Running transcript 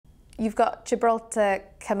You've got Gibraltar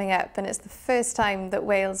coming up, and it's the first time that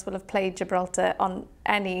Wales will have played Gibraltar on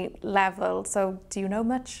any level. So do you know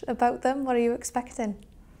much about them? What are you expecting?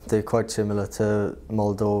 They're quite similar to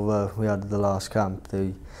Moldova we had at the last camp.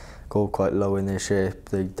 They go quite low in their shape,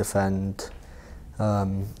 they defend,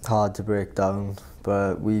 hard to break down,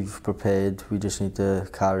 but we've prepared, we just need to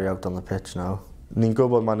carry out on the pitch now. Ni'n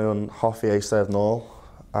gwybod maen nhw'n hoffi eistedd nôl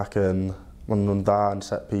ac maen nhw'n da yn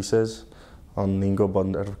set pieces, ond ni'n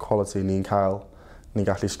gwybod yr quality ni'n cael, ni'n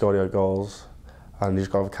gallu sgorio goals, a ni'n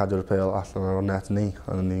just gofio cadw'r pêl allan o'r net ni,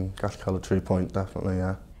 a ni'n gallu cael y 3 point, definitely,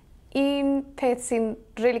 yeah. Un peth sy'n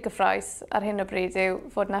really gyffroes ar hyn o bryd yw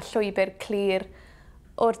fod yna llwybr clir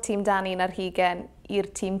o'r tîm dan 11 i'r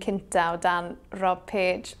tîm cynta o dan Rob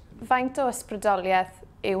Page. Faint o ysbrydoliaeth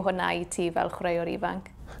yw hwnna i ti fel chwaraewr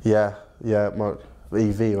ifanc? Ie, i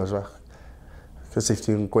fi, was fe. Cos if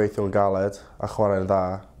ti'n gweithio'n galed a chwarae'n dda,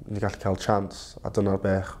 ni'n gallu cael chance, a dyna'r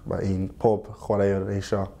beth mae pob chwaraewr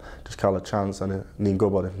eisiau just cael y chance, a ni'n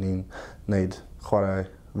gwybod if ni'n neud chwarae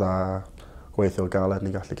dda, gweithio galed,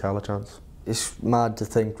 ni'n gallu cael y chance. It's mad to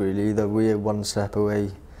think really that we're one step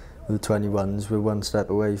away with the 21s, we're one step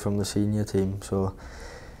away from the senior team, so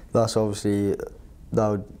that's obviously,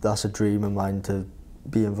 that's a dream of mine to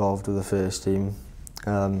be involved with the first team,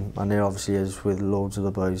 and it obviously is with loads of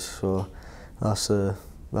the boys, so that's the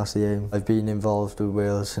aim. I've been involved with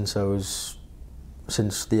Wales since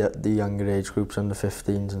the younger age groups, under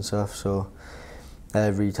 15s and stuff, so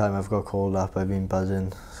every time I've got called up I've been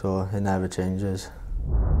buzzing, so it never changes.